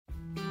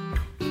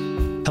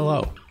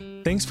Hello.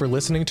 Thanks for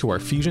listening to our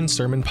Fusion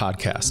Sermon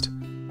Podcast.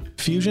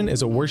 Fusion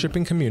is a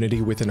worshiping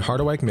community within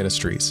Harderwyk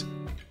Ministries.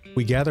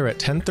 We gather at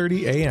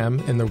 10:30 a.m.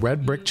 in the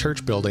Red Brick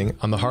Church building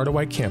on the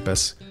Harderwyk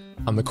campus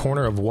on the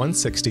corner of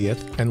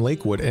 160th and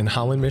Lakewood in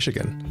Holland,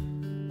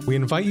 Michigan. We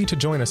invite you to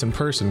join us in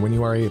person when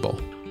you are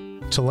able.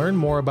 To learn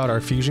more about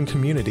our Fusion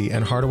community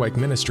and Harderwyk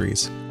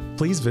Ministries,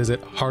 please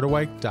visit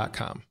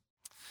harderwyk.com.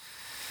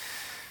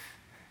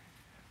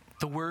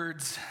 The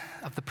words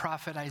of the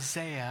prophet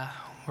Isaiah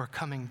were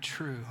coming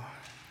true.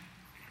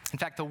 In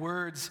fact, the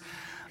words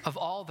of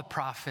all the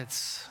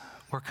prophets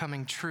were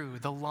coming true.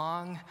 The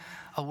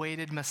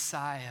long-awaited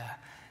Messiah,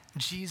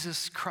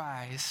 Jesus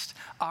Christ,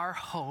 our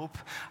hope,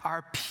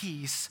 our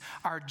peace,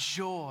 our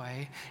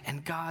joy,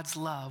 and God's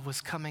love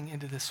was coming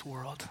into this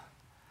world.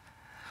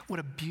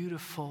 What a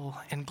beautiful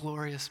and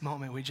glorious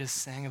moment we just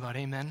sang about,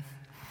 amen?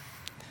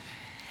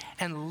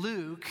 And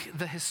Luke,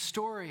 the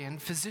historian,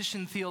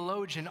 physician,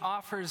 theologian,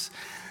 offers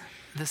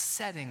the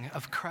setting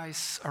of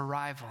Christ's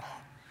arrival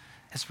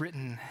as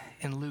written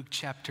in Luke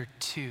chapter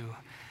 2.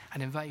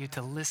 I'd invite you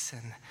to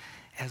listen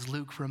as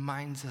Luke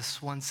reminds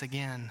us once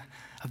again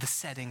of the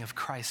setting of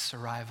Christ's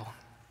arrival.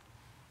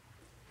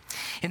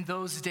 In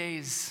those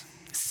days,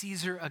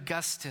 Caesar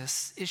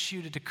Augustus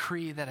issued a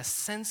decree that a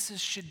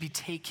census should be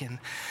taken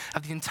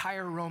of the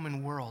entire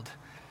Roman world.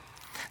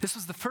 This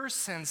was the first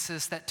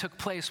census that took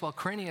place while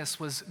Quirinius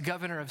was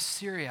governor of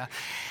Syria,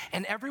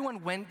 and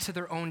everyone went to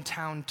their own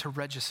town to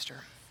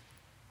register.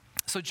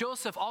 So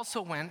Joseph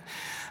also went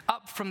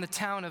up from the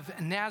town of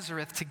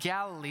Nazareth to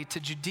Galilee, to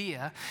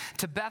Judea,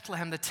 to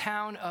Bethlehem, the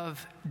town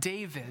of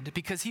David,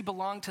 because he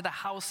belonged to the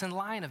house and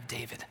line of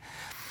David.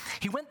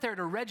 He went there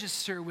to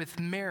register with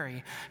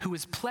Mary, who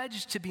was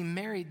pledged to be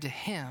married to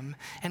him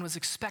and was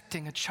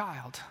expecting a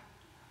child.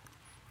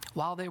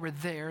 While they were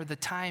there, the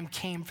time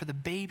came for the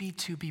baby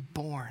to be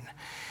born,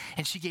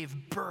 and she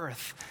gave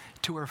birth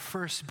to her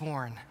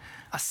firstborn,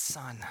 a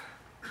son.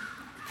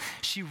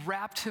 She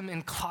wrapped him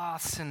in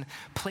cloths and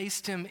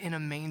placed him in a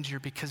manger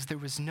because there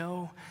was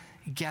no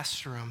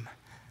guest room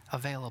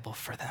available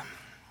for them.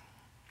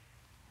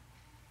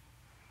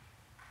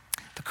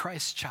 The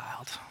Christ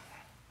child,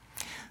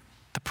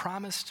 the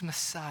promised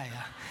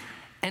Messiah,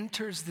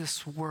 enters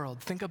this world.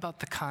 Think about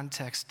the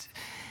context.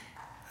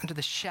 Under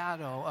the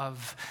shadow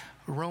of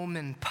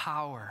Roman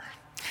power.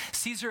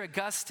 Caesar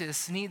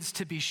Augustus needs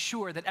to be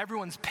sure that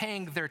everyone's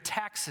paying their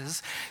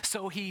taxes,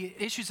 so he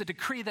issues a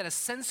decree that a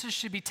census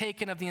should be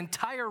taken of the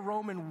entire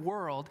Roman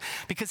world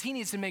because he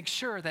needs to make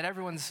sure that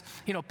everyone's,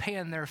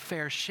 paying their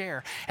fair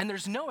share. And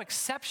there's no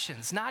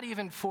exceptions, not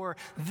even for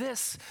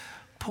this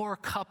poor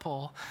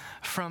couple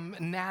from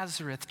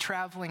Nazareth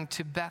traveling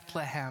to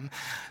Bethlehem.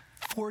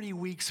 40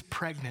 weeks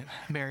pregnant,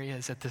 Mary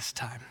is at this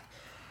time.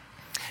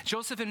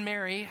 Joseph and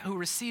Mary, who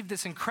received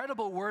this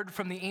incredible word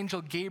from the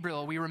angel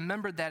Gabriel, we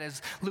remembered that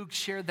as Luke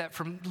shared that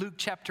from Luke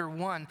chapter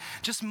 1,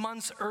 just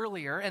months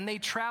earlier, and they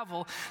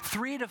travel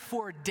 3 to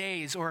 4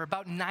 days, or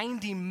about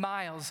 90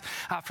 miles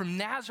from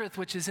Nazareth,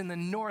 which is in the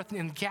north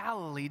in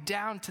Galilee,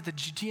 down to the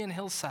Judean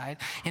hillside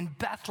in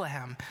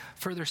Bethlehem,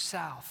 further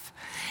south.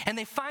 And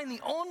they find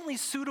the only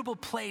suitable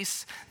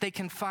place they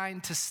can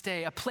find to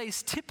stay, a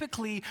place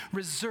typically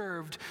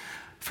reserved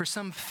for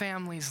some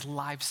family's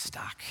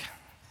livestock.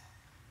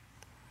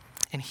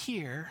 And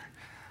here,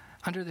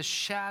 under the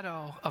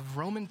shadow of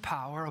Roman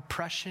power,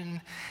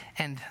 oppression,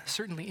 and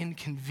certainly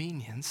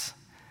inconvenience,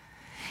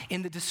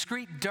 in the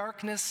discreet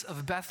darkness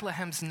of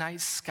Bethlehem's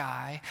night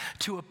sky,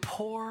 to a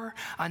poor,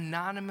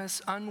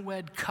 anonymous,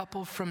 unwed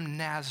couple from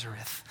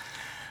Nazareth,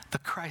 the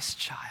Christ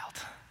child,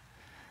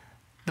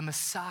 the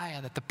Messiah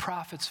that the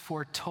prophets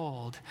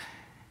foretold,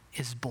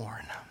 is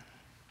born.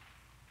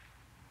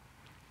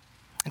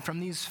 And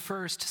from these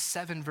first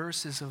 7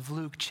 verses of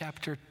Luke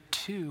chapter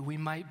 2, we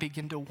might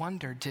begin to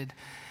wonder, did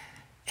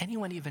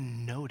anyone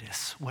even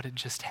notice what had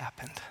just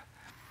happened?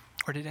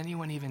 Or did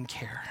anyone even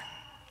care?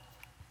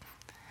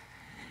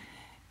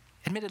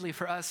 Admittedly,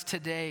 for us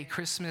today,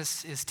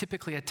 Christmas is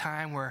typically a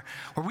time where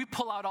we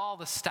pull out all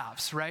the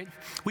stops, right?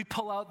 We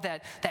pull out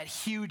that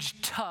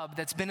huge tub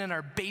that's been in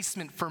our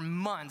basement for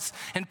months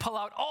and pull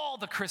out all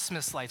the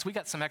Christmas lights. We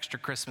got some extra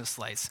Christmas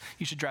lights.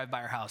 You should drive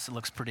by our house. It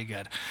looks pretty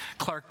good.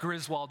 Clark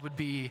Griswold would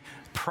be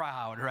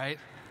proud, right?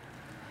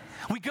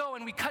 We go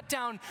and we cut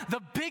down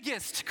the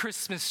biggest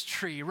Christmas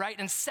tree, right,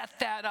 and set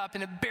that up,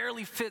 and it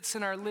barely fits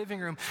in our living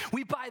room.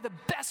 We buy the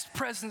best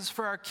presents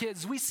for our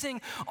kids. We sing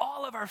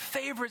all of our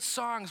favorite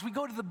songs. We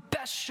go to the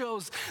best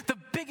shows, the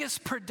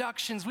biggest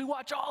productions. We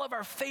watch all of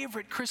our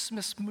favorite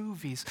Christmas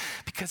movies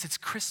because it's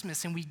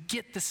Christmas and we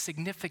get the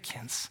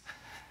significance.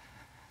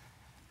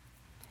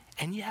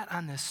 And yet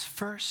on this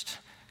first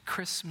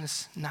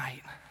Christmas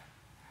night,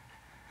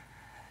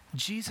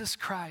 Jesus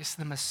Christ,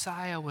 the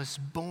Messiah, was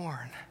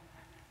born.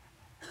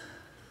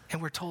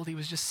 And we're told he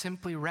was just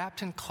simply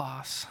wrapped in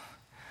cloths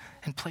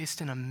and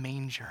placed in a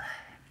manger.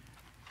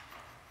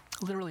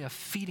 Literally a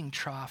feeding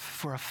trough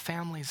for a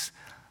family's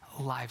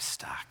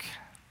livestock.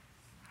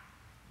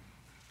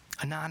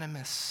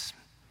 Anonymous,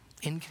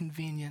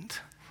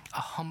 inconvenient,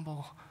 a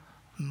humble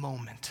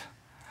moment.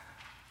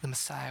 The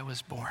Messiah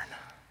was born.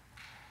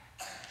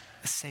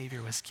 a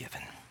Savior was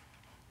given.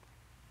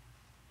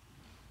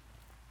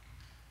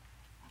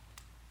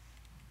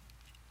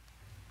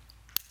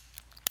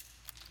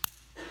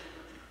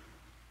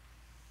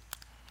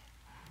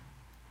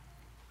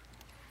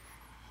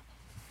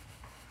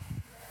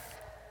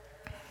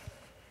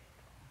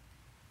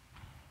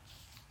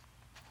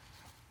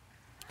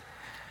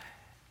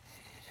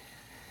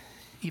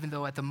 Even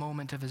though at the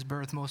moment of his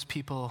birth, most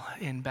people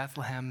in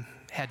Bethlehem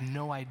had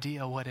no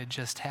idea what had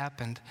just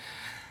happened,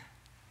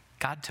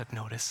 God took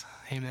notice.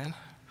 Amen.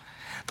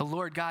 The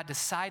Lord God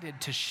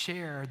decided to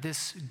share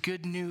this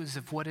good news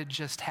of what had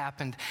just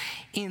happened.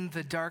 In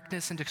the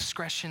darkness and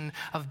discretion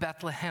of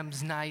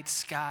Bethlehem's night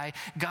sky,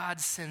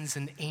 God sends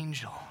an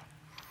angel.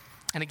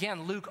 And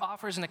again, Luke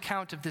offers an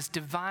account of this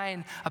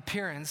divine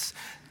appearance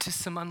to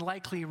some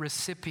unlikely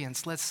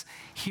recipients. Let's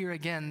hear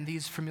again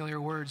these familiar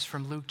words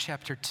from Luke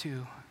chapter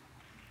 2.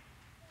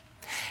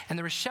 And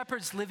there were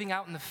shepherds living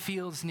out in the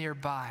fields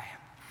nearby,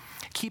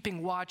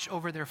 keeping watch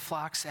over their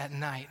flocks at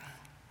night.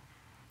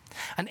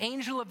 An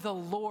angel of the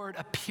Lord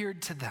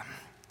appeared to them,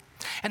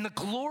 and the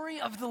glory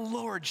of the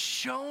Lord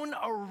shone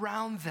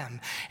around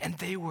them, and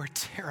they were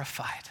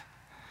terrified.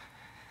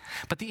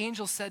 But the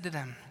angel said to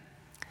them,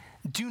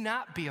 "Do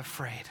not be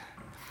afraid.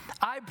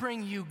 I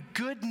bring you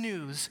good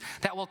news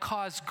that will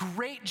cause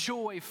great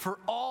joy for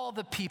all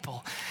the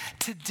people.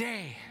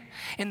 Today,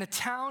 in the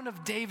town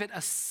of David,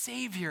 a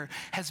Savior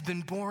has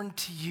been born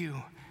to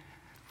you.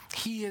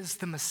 He is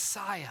the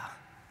Messiah,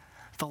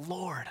 the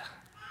Lord.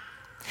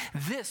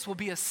 This will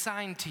be a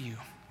sign to you.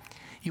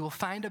 You will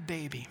find a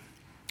baby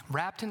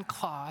wrapped in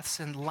cloths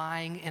and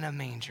lying in a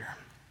manger."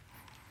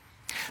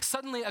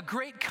 Suddenly, a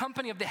great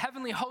company of the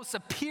heavenly hosts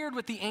appeared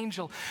with the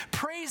angel,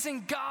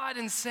 praising God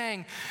and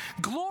saying,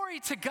 "Glory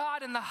to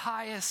God in the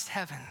highest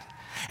heaven,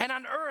 and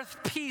on earth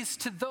peace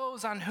to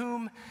those on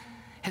whom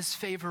his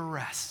favor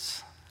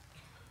rests."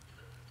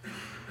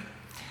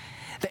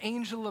 The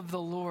angel of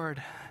the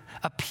Lord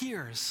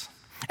appears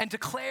and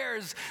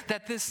declares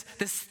that this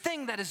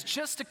thing that has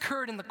just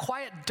occurred in the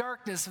quiet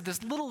darkness of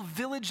this little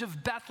village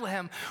of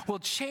Bethlehem will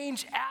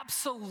change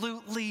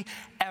absolutely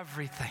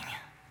everything.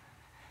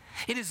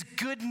 It is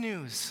good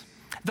news,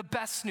 the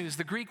best news.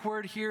 The Greek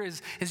word here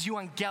is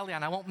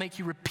euangelion. I won't make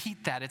you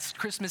repeat that. It's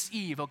Christmas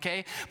Eve,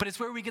 okay? But it's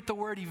where we get the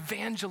word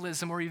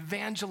evangelism or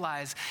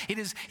evangelize. It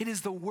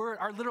is the word,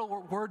 our literal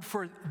word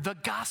for the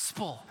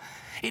gospel.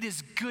 It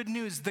is good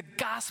news, the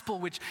gospel,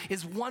 which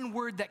is one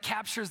word that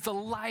captures the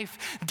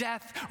life,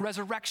 death,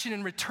 resurrection,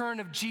 and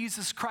return of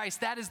Jesus Christ.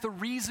 That is the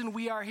reason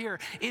we are here.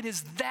 It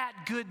is that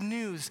good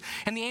news.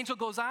 And the angel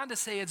goes on to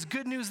say it's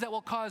good news that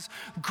will cause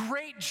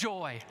great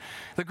joy.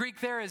 The Greek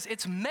there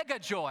it's mega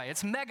joy.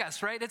 It's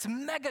megas, right? It's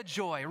mega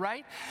joy,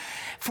 right?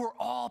 For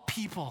all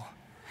people.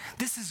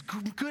 This is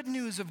good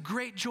news of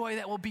great joy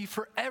that will be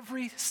for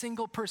every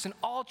single person,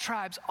 all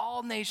tribes,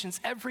 all nations,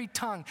 every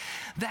tongue.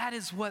 That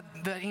is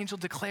what the angel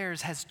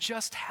declares has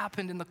just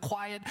happened in the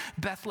quiet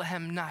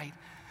Bethlehem night.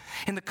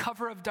 In the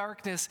cover of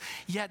darkness,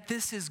 yet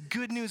this is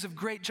good news of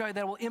great joy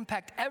that will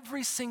impact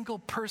every single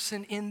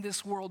person in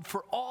this world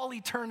for all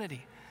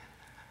eternity.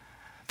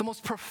 The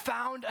most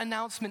profound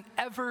announcement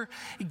ever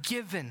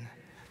given.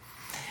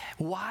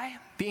 Why?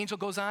 The angel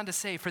goes on to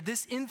say, for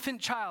this infant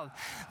child,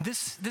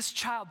 this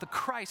child, the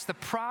Christ, the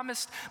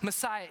promised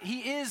Messiah,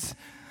 he is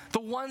the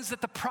ones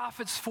that the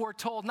prophets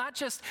foretold. Not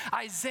just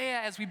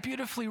Isaiah, as we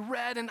beautifully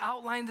read and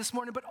outlined this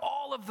morning, but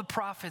all of the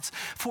prophets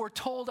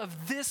foretold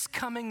of this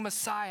coming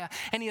Messiah.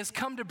 And he has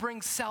come to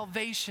bring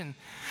salvation.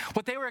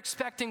 What they were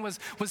expecting was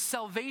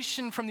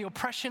salvation from the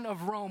oppression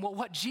of Rome. Well,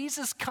 what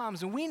Jesus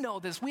comes, and we know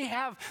this, we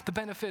have the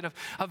benefit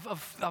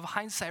of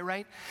hindsight,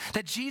 right?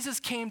 That Jesus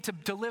came to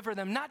deliver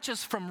them not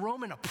just from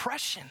Roman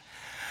oppression,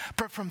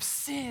 but from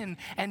sin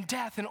and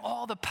death and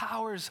all the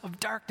powers of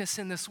darkness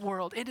in this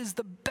world. It is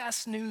the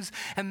best news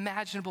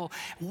imaginable.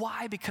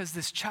 Why? Because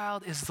this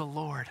child is the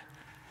Lord.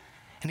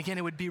 And again,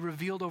 it would be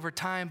revealed over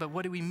time, but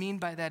what do we mean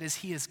by that is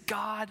he is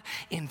God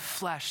in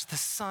flesh, the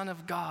Son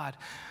of God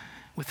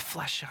with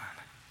flesh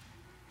on.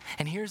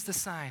 And here's the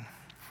sign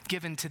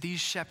given to these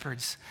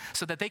shepherds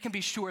so that they can be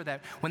sure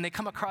that when they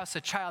come across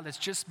a child that's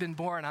just been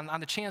born, on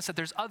the chance that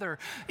there's other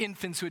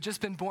infants who had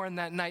just been born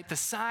that night, the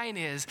sign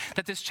is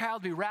that this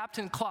child be wrapped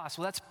in cloths.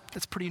 Well,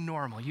 that's pretty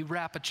normal. You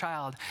wrap a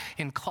child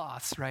in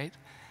cloths, right?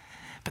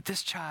 But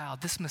this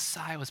child, this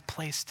Messiah, was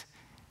placed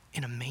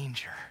in a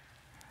manger,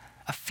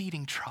 a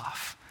feeding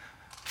trough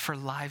for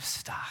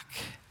livestock.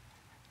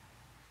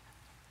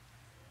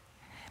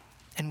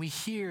 And we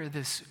hear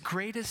this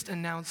greatest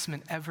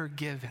announcement ever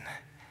given.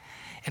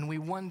 And we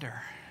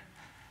wonder,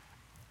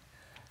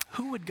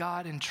 who would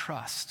God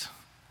entrust?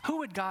 Who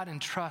would God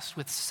entrust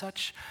with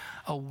such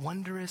a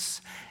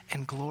wondrous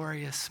and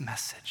glorious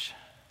message?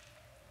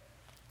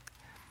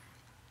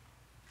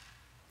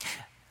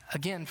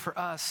 Again, for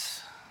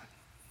us,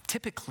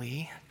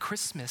 typically,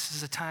 Christmas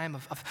is a time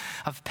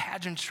of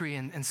pageantry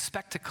and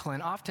spectacle,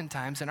 and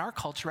oftentimes in our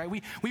culture, right,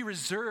 we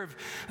reserve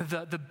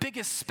the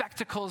biggest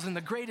spectacles and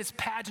the greatest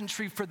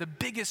pageantry for the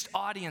biggest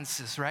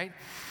audiences, right?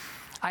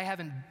 I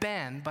haven't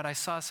been, but I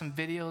saw some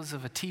videos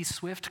of a T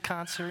Swift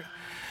concert.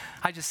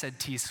 I just said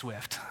T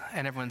Swift,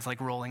 and everyone's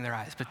like rolling their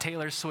eyes. But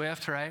Taylor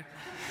Swift, right?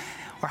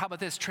 Or how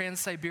about this,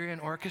 Trans-Siberian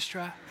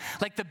Orchestra?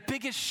 Like the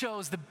biggest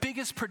shows, the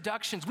biggest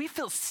productions. We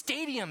fill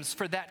stadiums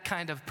for that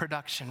kind of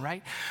production,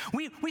 right?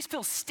 We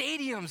fill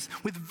stadiums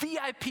with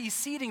VIP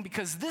seating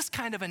because this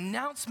kind of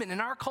announcement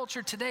in our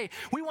culture today,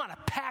 we want a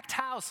packed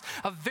house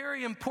of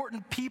very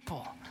important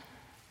people.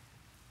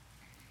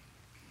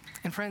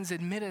 And friends,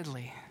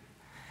 admittedly,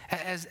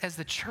 as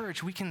the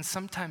church, we can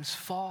sometimes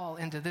fall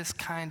into this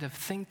kind of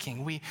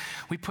thinking. We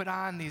put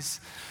on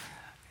these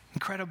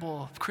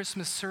incredible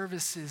Christmas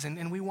services,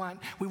 and we want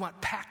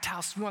packed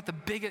house. We want the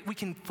biggest. We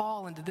can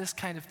fall into this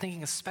kind of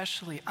thinking,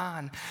 especially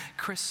on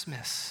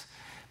Christmas.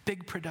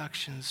 Big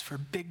productions for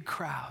big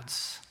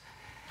crowds.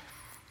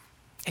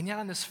 And yet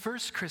on this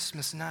first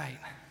Christmas night,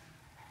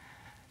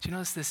 do you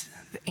notice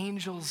the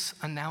angel's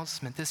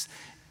announcement, this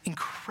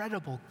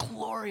incredible,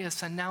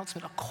 glorious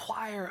announcement, a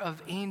choir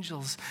of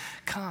angels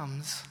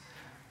comes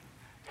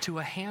to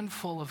a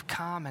handful of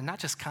common, not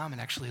just common,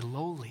 actually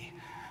lowly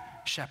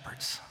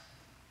shepherds.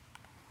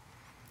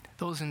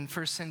 Those in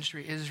first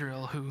century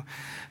Israel who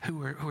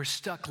were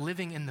stuck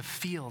living in the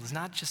fields,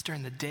 not just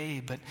during the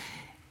day, but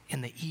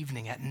in the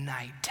evening, at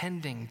night,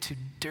 tending to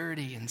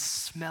dirty and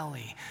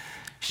smelly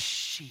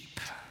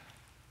sheep.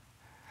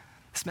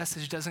 This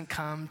message doesn't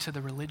come to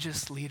the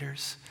religious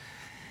leaders.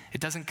 It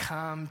doesn't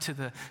come to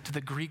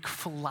the Greek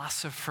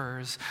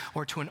philosophers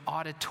or to an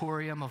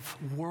auditorium of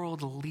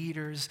world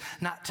leaders,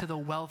 not to the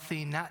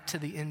wealthy, not to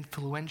the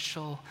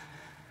influential,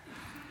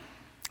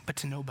 but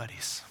to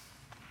nobodies.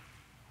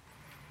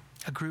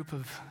 A group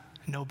of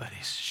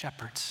nobodies,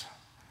 shepherds.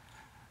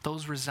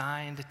 Those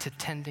resigned to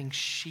tending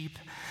sheep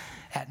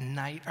at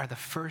night are the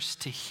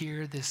first to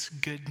hear this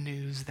good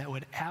news that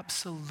would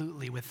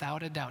absolutely,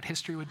 without a doubt,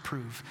 history would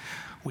prove,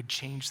 would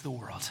change the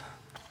world.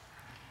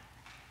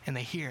 And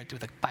they hear it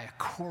by a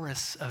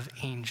chorus of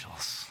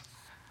angels.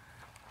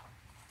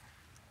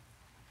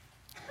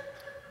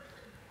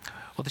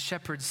 Well, the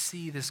shepherds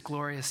see this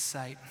glorious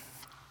sight.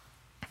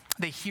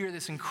 They hear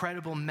this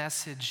incredible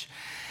message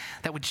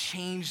that would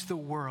change the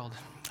world,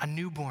 a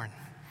newborn,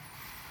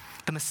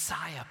 the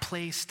Messiah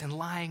placed and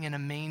lying in a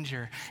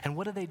manger. And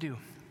what do?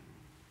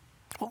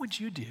 What would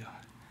you do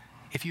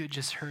if you had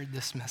just heard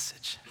this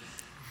message?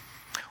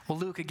 Well,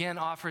 Luke again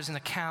offers an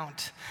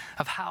account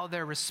of how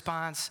they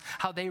respond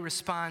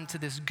to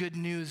this good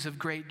news of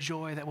great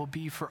joy that will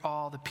be for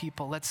all the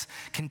people. Let's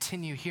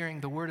continue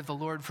hearing the word of the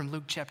Lord from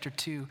Luke chapter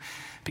 2,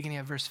 beginning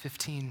at verse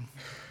 15.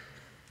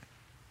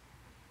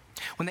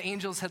 When the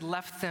angels had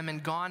left them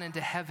and gone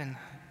into heaven,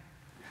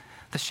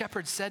 the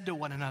shepherds said to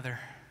one another,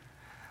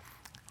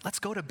 "Let's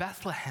go to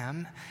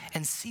Bethlehem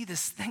and see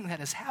this thing that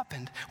has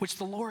happened, which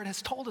the Lord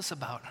has told us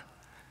about."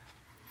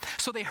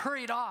 So they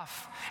hurried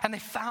off, and they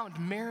found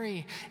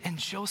Mary and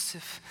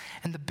Joseph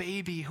and the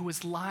baby who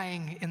was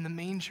lying in the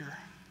manger.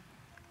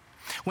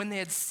 When they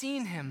had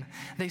seen him,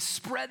 they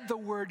spread the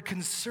word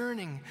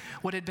concerning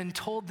what had been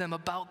told them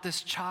about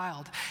this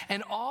child,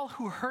 and all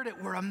who heard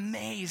it were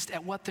amazed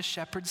at what the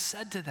shepherds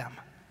said to them.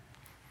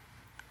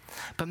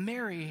 But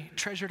Mary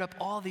treasured up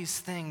all these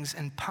things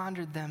and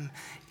pondered them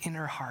in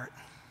her heart.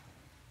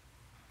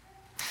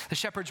 The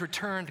shepherds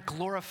returned,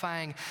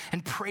 glorifying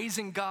and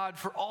praising God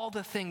for all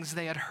the things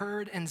they had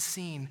heard and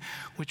seen,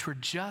 which were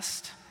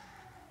just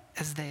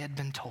as they had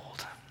been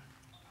told.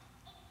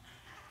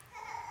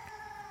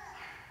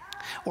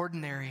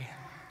 Ordinary,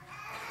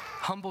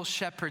 humble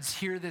shepherds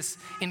hear this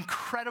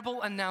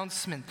incredible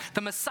announcement.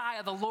 The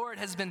Messiah, the Lord,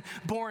 has been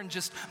born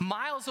just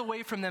miles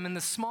away from them in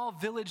the small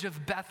village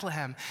of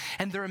Bethlehem.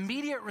 And their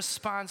immediate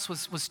response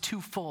was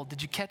twofold.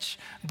 Did you catch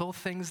both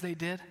things they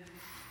did?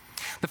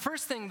 The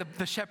first thing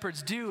the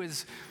shepherds do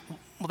is,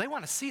 well, they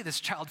want to see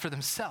this child for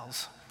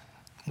themselves.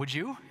 Would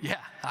you?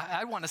 Yeah,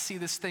 I want to see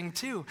this thing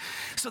too.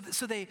 So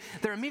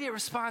their immediate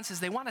response is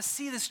they want to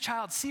see this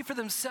child, see for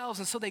themselves,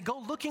 and so they go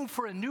looking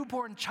for a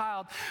newborn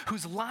child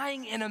who's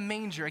lying in a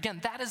manger. Again,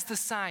 that is the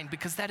sign,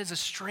 because that is a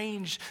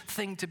strange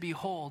thing to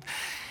behold.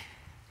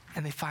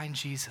 And they find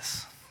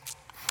Jesus.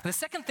 And the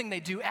second thing they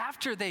do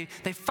after they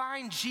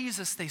find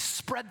Jesus, they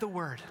spread the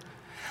word.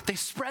 They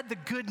spread the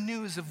good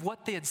news of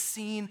what they had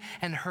seen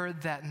and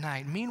heard that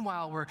night.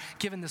 Meanwhile, we're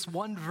given this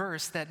one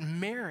verse that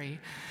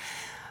Mary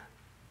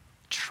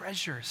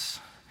treasures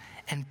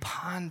and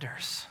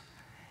ponders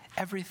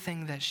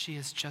everything that she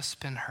has just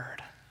been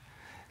heard,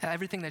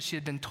 everything that she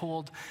had been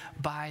told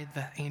by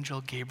the angel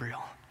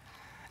Gabriel.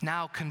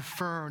 Now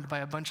confirmed by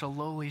a bunch of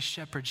lowly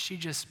shepherds, she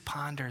just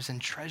ponders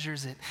and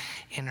treasures it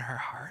in her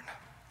heart.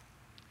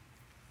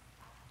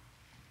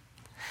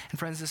 And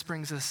friends, this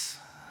brings us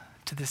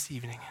to this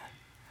evening,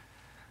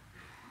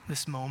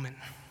 this moment.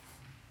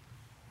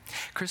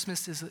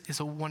 Christmas is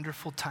a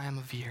wonderful time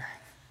of year.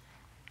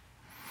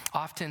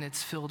 Often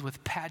it's filled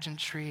with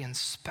pageantry and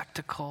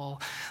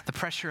spectacle, the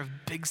pressure of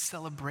big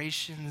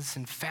celebrations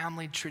and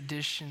family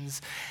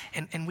traditions,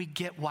 and we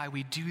get why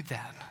we do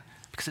that,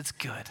 because it's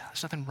good.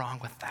 There's nothing wrong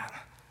with that.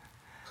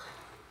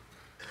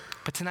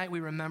 But tonight we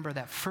remember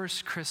that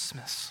first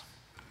Christmas,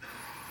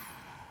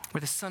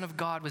 where the Son of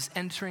God was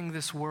entering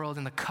this world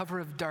in the cover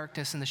of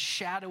darkness, in the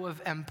shadow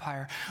of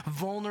empire,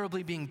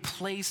 vulnerably being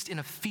placed in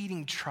a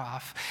feeding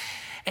trough.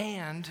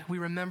 And we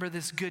remember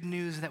this good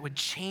news that would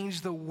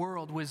change the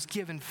world was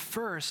given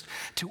first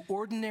to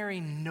ordinary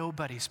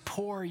nobodies,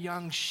 poor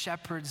young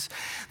shepherds,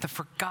 the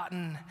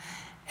forgotten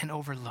and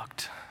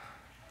overlooked.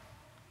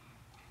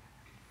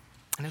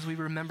 And as we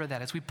remember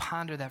that, as we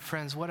ponder that,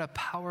 friends, what a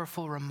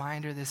powerful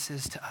reminder this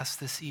is to us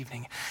this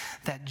evening,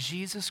 that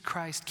Jesus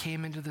Christ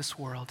came into this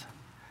world,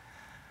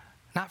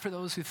 not for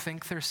those who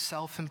think they're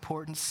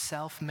self-important,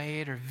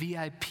 self-made, or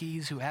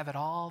VIPs who have it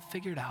all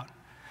figured out.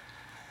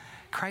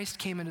 Christ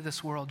came into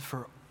this world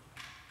for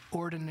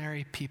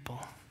ordinary people.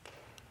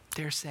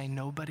 Dare say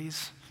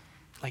nobodies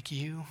like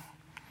you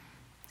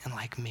and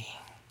like me.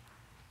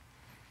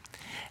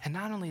 And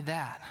not only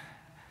that,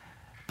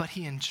 but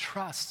he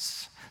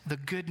entrusts the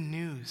good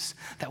news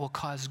that will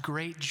cause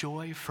great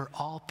joy for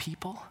all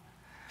people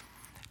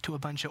to a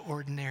bunch of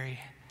ordinary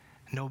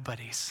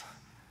nobodies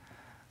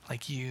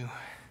like you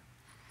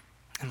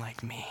and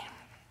like me.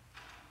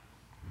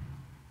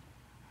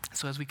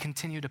 So as we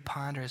continue to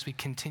ponder, as we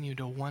continue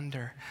to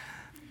wonder,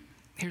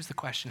 here's the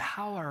question: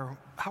 how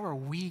are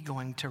we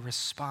going to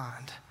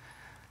respond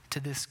to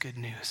this good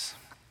news?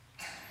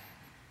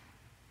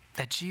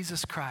 That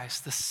Jesus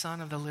Christ, the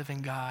Son of the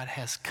living God,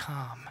 has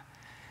come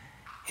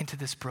into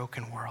this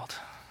broken world.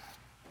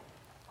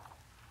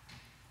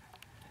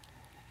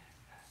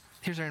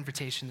 Here's our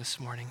invitation this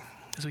morning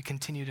as we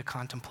continue to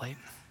contemplate.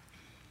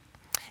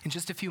 In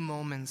just a few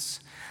moments,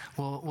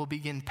 we'll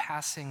begin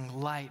passing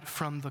light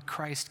from the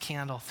Christ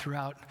candle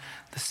throughout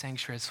the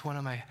sanctuary. It's one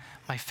of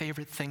my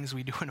favorite things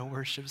we do in a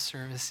worship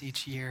service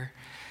each year.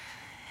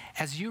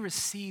 As you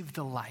receive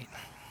the light,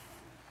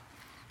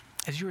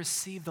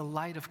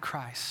 of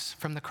Christ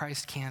from the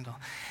Christ candle,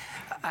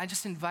 I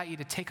just invite you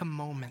to take a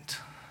moment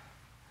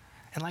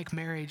and, like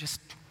Mary, just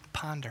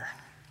ponder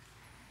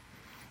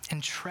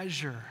and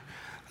treasure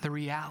the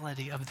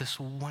reality of this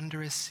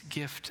wondrous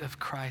gift of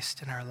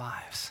Christ in our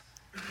lives.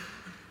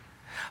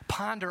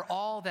 Ponder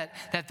all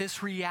that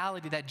this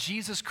reality that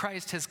Jesus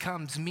Christ has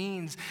come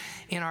means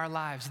in our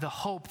lives, the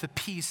hope, the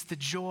peace, the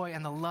joy,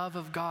 and the love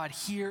of God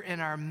here in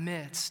our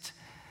midst.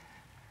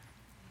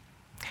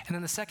 And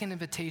then the second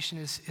invitation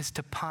is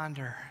to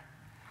ponder,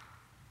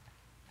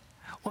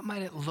 what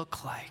might it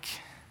look like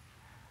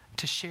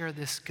to share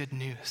this good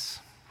news?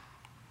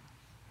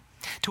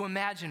 To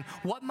imagine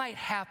what might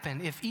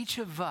happen if each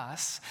of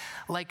us,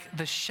 like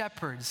the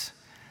shepherds,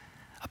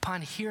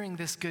 upon hearing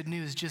this good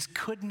news, just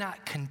could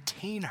not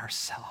contain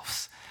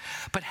ourselves,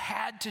 but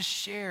had to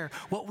share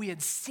what we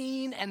had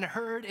seen and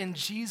heard in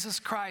Jesus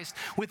Christ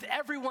with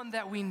everyone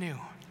that we knew.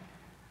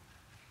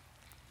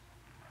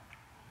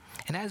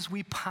 And as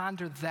we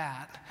ponder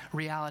that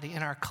reality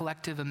in our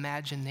collective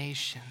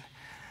imagination,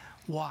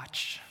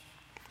 watch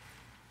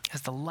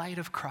as the light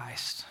of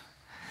Christ,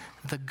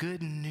 the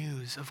good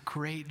news of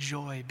great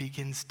joy,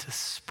 begins to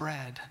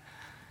spread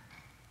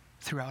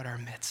throughout our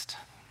midst.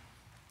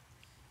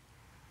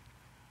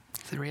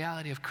 The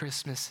reality of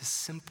Christmas is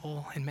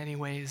simple in many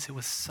ways. It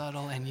was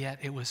subtle, and yet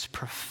it was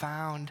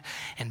profound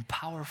and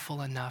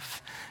powerful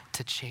enough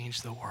to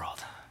change the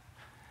world.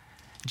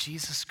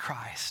 Jesus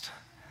Christ,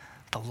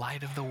 the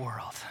light of the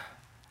world,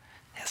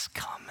 has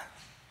come,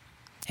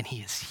 and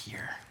he is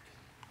here.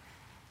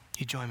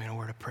 You join me in a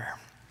word of prayer.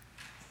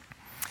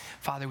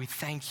 Father, we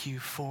thank you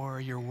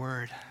for your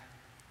word.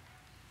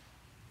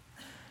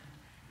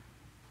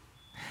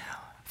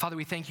 Father,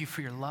 we thank you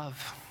for your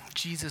love.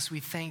 Jesus, we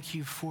thank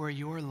you for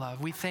your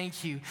love. We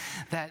thank you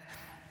that,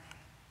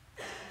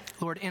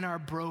 Lord, in our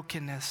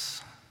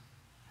brokenness,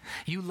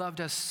 you loved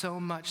us so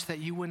much that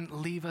you wouldn't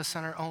leave us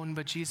on our own,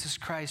 but Jesus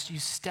Christ, you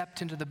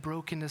stepped into the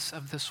brokenness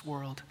of this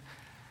world.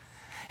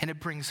 And it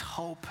brings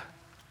hope,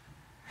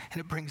 and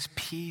it brings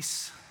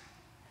peace,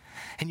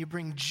 and you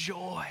bring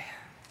joy.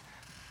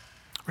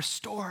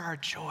 Restore our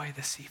joy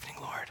this evening,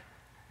 Lord.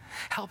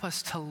 Help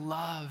us to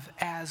love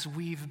as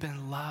we've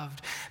been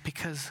loved,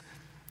 because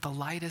the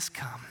light has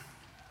come,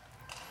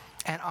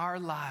 and our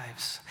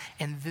lives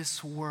in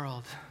this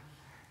world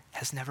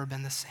has never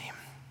been the same.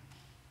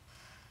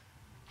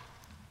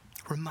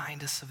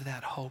 Remind us of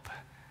that hope.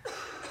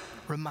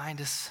 Remind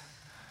us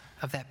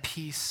of that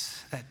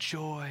peace, that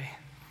joy,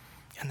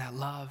 and that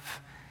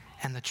love,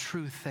 and the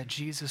truth that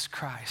Jesus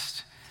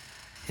Christ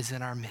is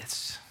in our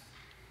midst.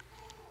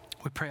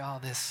 We pray all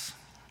this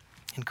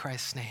in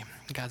Christ's name.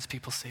 God's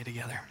people say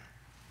together,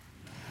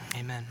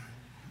 amen.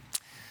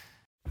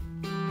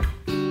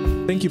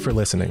 Thank you for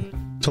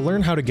listening. To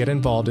learn how to get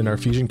involved in our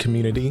Fusion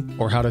community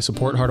or how to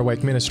support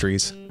Harderwyk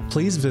Ministries,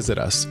 please visit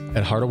us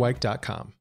at harderwyk.com.